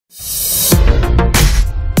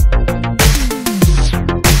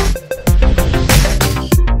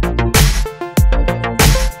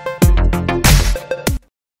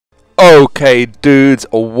Okay, dudes,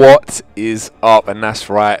 what is up? And that's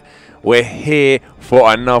right, we're here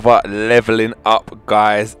for another leveling up,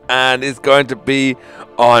 guys, and it's going to be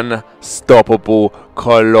Unstoppable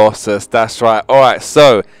Colossus. That's right. Alright,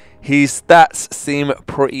 so his stats seem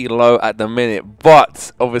pretty low at the minute,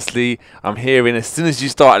 but obviously I'm hearing as soon as you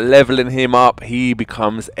start leveling him up, he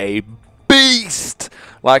becomes a beast.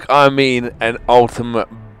 Like, I mean, an ultimate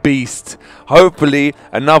beast. Hopefully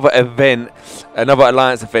another event, another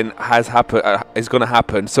alliance event is going to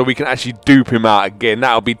happen, so we can actually dupe him out again.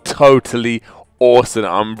 That'll be totally awesome.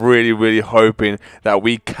 I'm really hoping that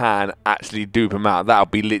we can actually dupe him out. That'll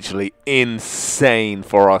be literally insane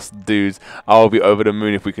for us, dudes. I'll be over the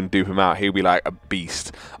moon if we can dupe him out. He'll be like a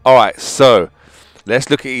beast. Alright, so let's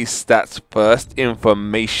look at his stats first.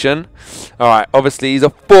 Information. Alright, obviously he's a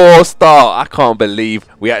 4-star. I can't believe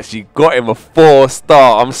we actually got him a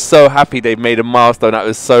 4-star. I'm so happy they made a milestone that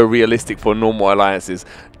was so realistic for normal alliances.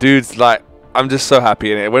 Dudes, like, I'm just so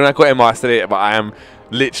happy in it. When I got him, I said it, but I am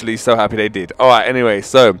literally so happy they did. Alright, anyway,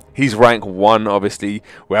 so he's rank 1, obviously.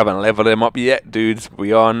 We haven't leveled him up yet, dudes.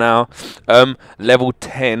 We are now. Level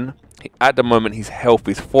 10. At the moment, his health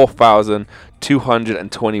is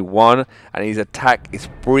 4,221 and his attack is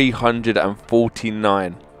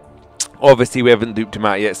 349. Obviously, we haven't duped him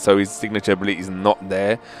out yet, so his signature ability is not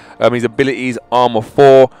there. His abilities: Armor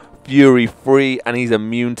 4, Fury 3, and he's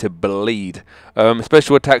immune to bleed.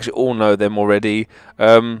 Special attacks, you all know them already.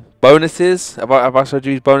 Bonuses, have I showed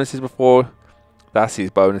you his bonuses before? That's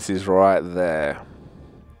his bonuses right there.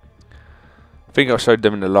 I think I showed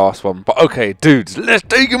them in the last one. But okay, dudes, let's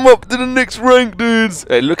take him up to the next rank, dudes.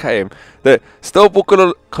 Hey, look at him. The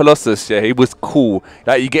Unstoppable Colossus, yeah, he was cool.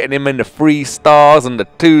 Like, you're getting him in the 3 stars and the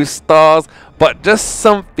 2 stars. But just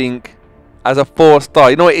something as a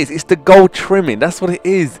 4-star. You know what it is? It's the gold trimming. That's what it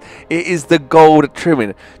is. It is the gold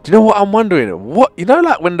trimming. Do you know what I'm wondering? What, you know,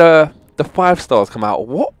 like when the 5 stars come out,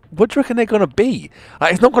 what do you reckon they're going to be?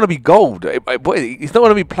 Like, it's not going to be gold. It's not going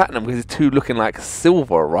to be platinum because it's too looking like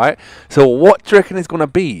silver, right? So what do you reckon it's going to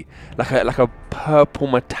be? Like a purple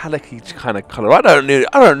metallic-y kind of color. I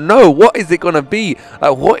don't know. What is it going to be?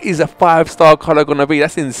 Like, what is a 5-star color going to be?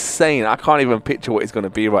 That's insane. I can't even picture what it's going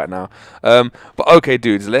to be right now. But okay,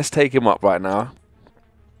 dudes, let's take him up right now.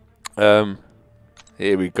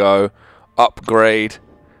 Here we go. Upgrade.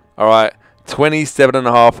 All right,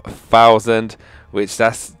 27,500. Which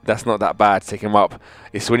that's not that bad to take him up.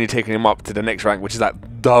 It's when you're taking him up to the next rank, which is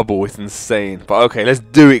like double. It's insane. But okay, let's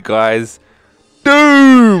do it, guys.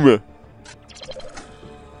 Doom!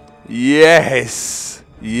 Yes!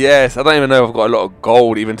 Yes! I don't even know if I've got a lot of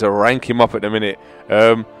gold even to rank him up at the minute.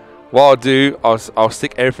 What I'll do, I'll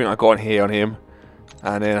stick everything I got on here on him.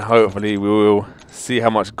 And then hopefully we will see how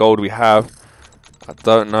much gold we have. I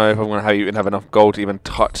don't know if I'm going to even have enough gold to even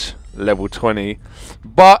touch level 20.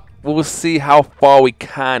 But we'll see how far we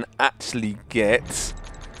can actually get.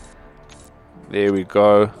 There we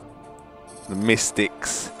go. The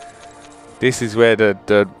Mystics. This is where the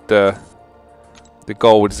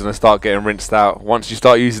gold is going to start getting rinsed out. Once you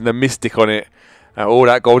start using the Mystic on it, all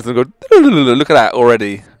that gold is going to go. Look at that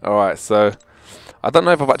already. Alright, so I don't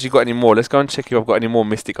know if I've actually got any more. Let's go and check if I've got any more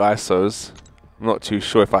Mystic ISOs. I'm not too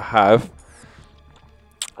sure if I have.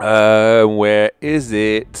 Where is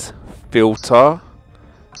it? Filter.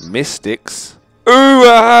 Mystics. Ooh,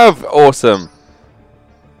 I have. Awesome.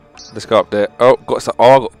 Let's go up there. Oh, got some.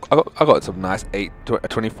 Oh, I got some nice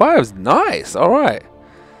 25s. Nice. All right.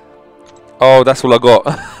 Oh, that's all I got.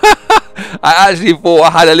 I actually thought I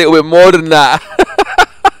had a little bit more than that.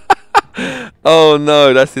 Oh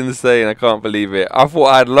no, that's insane. I can't believe it. I thought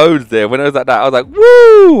I had loads there. When I was like that, I was like,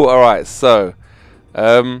 woo! All right. So,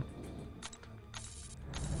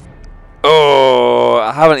 oh,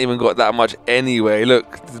 I haven't even got that much anyway.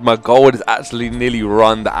 Look, my gold is actually nearly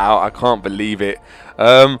run out. I can't believe it.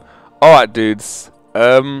 Alright, dudes.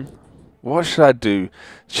 What should I do?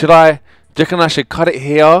 Do you reckon I should cut it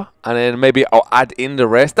here and then maybe I'll add in the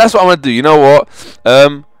rest? That's what I'm gonna do. You know what?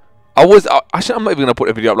 Actually, I'm not even gonna put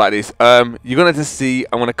the video up like this. You're gonna just see.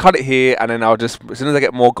 I'm gonna cut it here, and then I'll just, as soon as I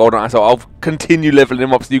get more gold on it, so I'll continue leveling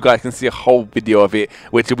them up, so you guys can see a whole video of it,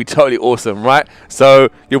 which will be totally awesome, right? So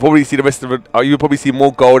you'll probably see the rest of it. You'll probably see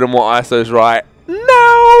more gold and more ISOs right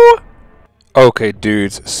now. Okay,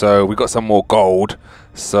 dudes. So we got some more gold.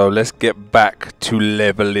 So let's get back to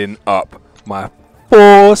leveling up my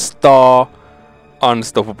 4-star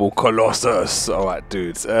Unstoppable Colossus. All right,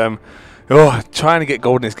 dudes. Trying to get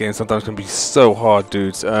gold in this game sometimes can be so hard,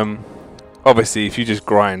 dudes. Obviously, if you just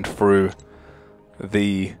grind through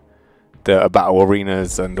the battle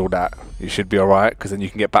arenas and all that, you should be alright, because then you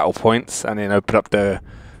can get battle points and then open up the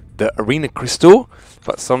the arena crystal,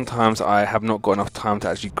 but sometimes I have not got enough time to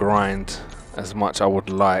actually grind as much I would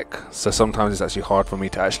like. So sometimes it's actually hard for me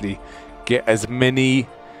to actually get as many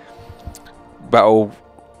battle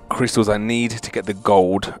crystals I need to get the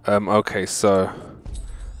gold. Okay, so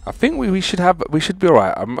I think we should be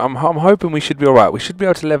alright. I'm hoping we should be alright. We should be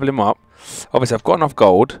able to level him up. Obviously I've got enough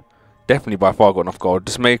gold. Definitely by far got enough gold.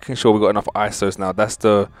 Just making sure we got enough ISOs now. That's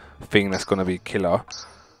the thing that's gonna be killer.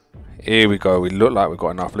 Here we go. We look like we've got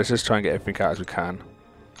enough. Let's just try and get everything out as we can.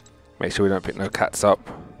 Make sure we don't pick no cats up.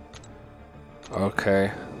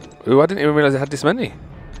 Okay. Ooh, I didn't even realize it had this many.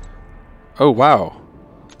 Oh wow.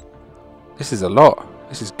 This is a lot.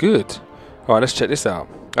 This is good. Alright, let's check this out.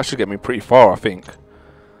 That should get me pretty far, I think.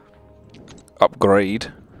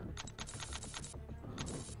 Upgrade.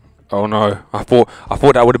 Oh no. I thought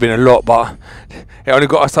that would have been a lot, but it only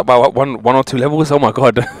got us up by what, one or two levels. Oh my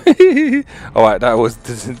god. Alright, that was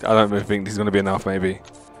I don't even think this is gonna be enough maybe.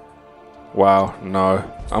 Wow, no.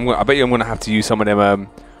 I bet you I'm gonna have to use some of them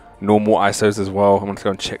normal ISOs as well. I'm gonna go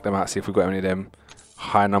and check them out, see if we've got any of them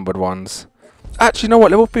high numbered ones. Actually, you know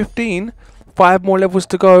what? Level 15, 5 more levels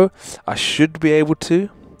to go. I should be able to.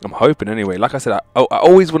 I'm hoping anyway. Like I said, I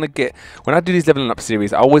always want to get, when I do these leveling up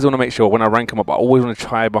series, I always want to make sure when I rank them up, I always want to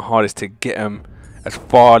try my hardest to get them as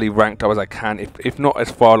farly ranked up as I can. If not as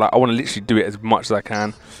far, like I want to literally do it as much as I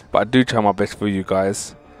can. But I do try my best for you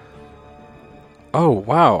guys. Oh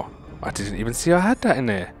wow, I didn't even see I had that in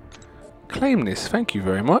there. Claim this, thank you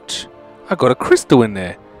very much. I got a crystal in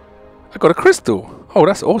there. I got a crystal. Oh,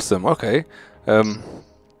 that's awesome. Okay.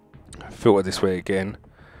 Filter this way again.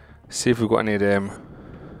 See if we've got any of them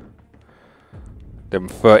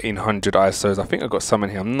 1300 ISOs. I think I've got some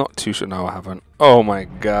in here. I'm not too sure. No, I haven't. Oh my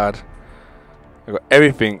god. I've got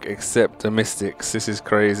everything except the mystics. This is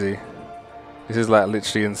crazy. This is like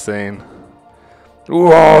literally insane.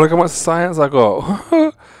 Whoa, look how much science I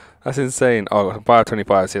got. That's insane. Oh, I got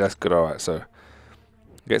 525. See, that's good. Alright, so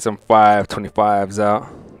get some 525s out.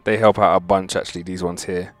 They help out a bunch actually, these ones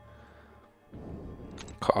here.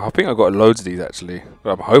 I think I got loads of these actually.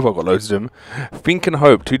 I hope I got loads of them. Think and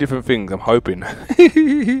hope, two different things. I'm hoping.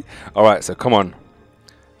 Alright, so come on.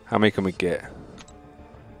 How many can we get?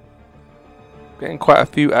 Getting quite a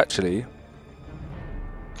few actually.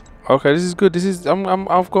 Okay, this is good. This is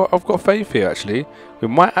I've got faith here actually. We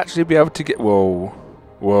might actually be able to get. Whoa,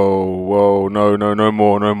 no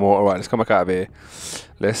more. Alright, let's come back out of here.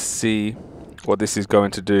 Let's see what this is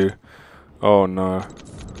going to do. Oh no.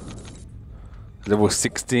 Level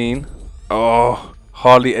 16. Oh,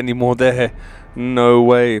 hardly any more there. No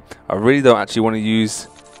way. I really don't actually want to use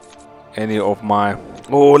any of my...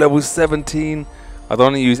 Oh, level 17. I don't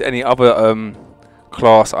want to use any other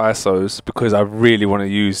class ISOs because I really want to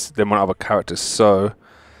use them on other characters. So,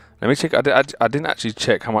 let me check. I didn't actually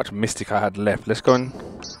check how much Mystic I had left. Let's go on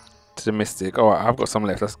to the Mystic. Alright, I've got some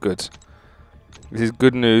left. That's good. This is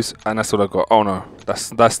good news, and that's all I got. Oh no,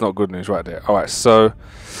 that's not good news right there. Alright, so...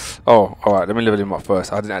 Oh, alright, let me level him up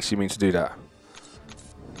first. I didn't actually mean to do that.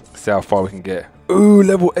 See how far we can get. Ooh,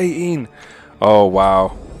 level 18. Oh,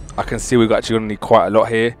 wow. I can see we're actually going to need quite a lot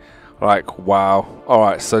here. Like, wow.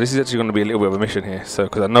 Alright, so this is actually going to be a little bit of a mission here. So,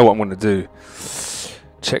 because I know what I'm going to do.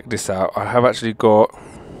 Check this out. I have actually got...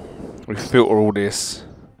 We filter all this.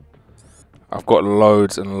 I've got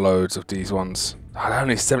loads and loads of these ones.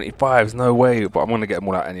 Only 75s, no way. But I'm going to get them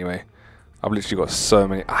all out anyway. I've literally got so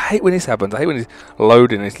many. I hate when this happens. I hate when it's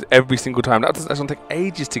loading. It's every single time. That's going to take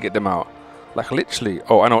ages to get them out. Like literally.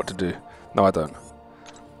 Oh, I know what to do. No, I don't.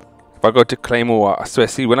 If I go to Claymore, I swear.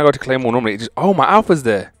 See, when I go to Claymore, normally it just... Oh, my alpha's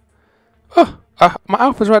there. Oh, my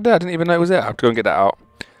alpha's right there. I didn't even know it was there. I have to go and get that out.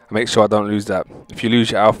 And make sure I don't lose that. If you lose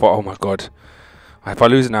your alpha, oh my god. If I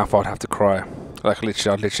lose an alpha, I'd have to cry. Like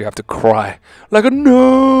literally, I'd literally have to cry. Like,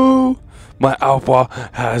 no! My alpha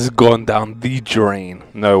has gone down the drain.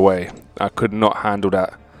 No way. I could not handle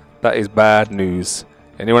that. That is bad news.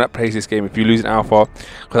 Anyone that plays this game, if you lose an alpha,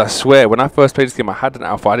 because I swear, when I first played this game, I had an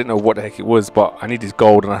alpha. I didn't know what the heck it was, but I needed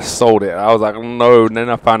gold and I sold it. And I was like, no. And then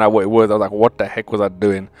I found out what it was. I was like, what the heck was I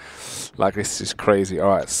doing? Like, this is crazy.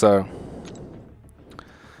 Alright, so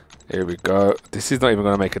here we go. This is not even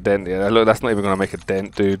going to make a dent. Yeah, look, that's not even going to make a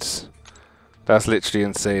dent, dudes. That's literally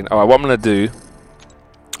insane. Alright, what I'm going to do,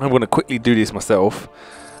 I'm going to quickly do this myself.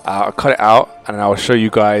 I'll cut it out and I'll show you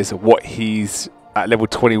guys what he's at level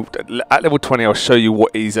 20. At level 20, I'll show you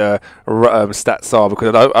what his stats are,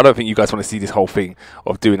 because I don't think you guys want to see this whole thing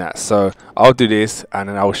of doing that. So I'll do this and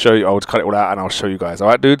then I'll show you. I'll cut it all out and I'll show you guys. All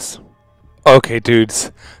right, dudes. Okay,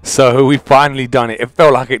 dudes. So we finally done it. It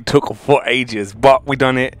felt like it took for ages, but we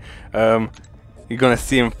done it. You're gonna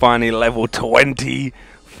see him finally level 20.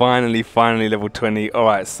 Finally level 20. All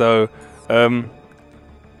right, so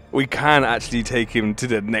we can actually take him to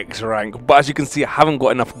the next rank. But as you can see, I haven't got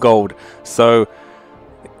enough gold. So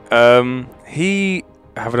I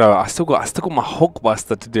still got my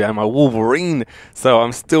Hulkbuster to do and my Wolverine. So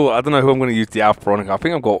I don't know who I'm going to use the alpha on. I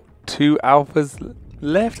think I've got 2 alphas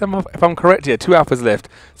left. If I'm correct, yeah, 2 alphas left.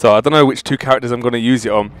 So I don't know which 2 characters I'm going to use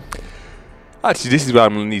it on. Actually, this is where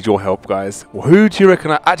I'm going to need your help, guys. Who do you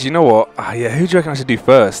reckon actually, you know what? Yeah, who do you reckon I should do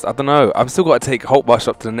first? I don't know. I've still got to take Hulkbuster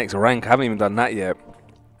up to the next rank. I haven't even done that yet.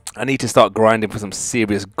 I need to start grinding for some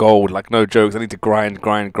serious gold. Like, no jokes. I need to grind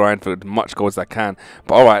for as much gold as I can.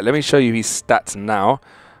 But alright, let me show you his stats now.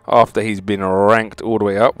 After he's been ranked all the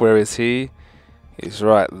way up. Where is he? He's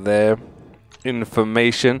right there.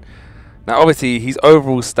 Information. Now, obviously, his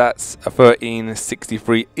overall stats,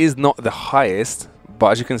 1363, is not the highest.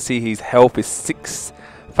 But as you can see, his health is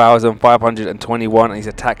 6,521 and his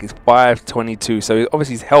attack is 522. So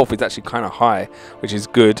obviously his health is actually kind of high, which is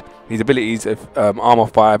good. His abilities of Armor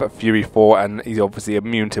 5, Fury 4, and he's obviously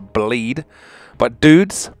immune to bleed. But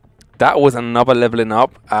dudes, that was another leveling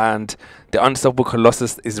up, and the Unstoppable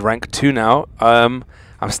Colossus is rank 2 now. I'm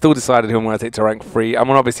still deciding who I'm going to take to rank 3. I'm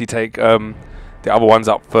going to obviously take the other ones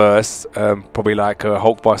up first, probably like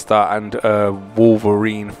Hulkbuster and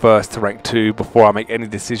Wolverine first to rank 2 before I make any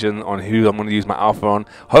decision on who I'm going to use my alpha on.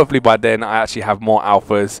 Hopefully by then I actually have more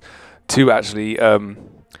alphas to actually to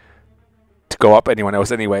go up anyone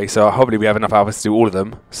else anyway. So hopefully we have enough alphas to do all of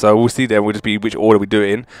them. So we'll see then. We'll just be which order we do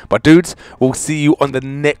it in. But dudes, we'll see you on the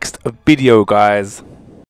next video, guys.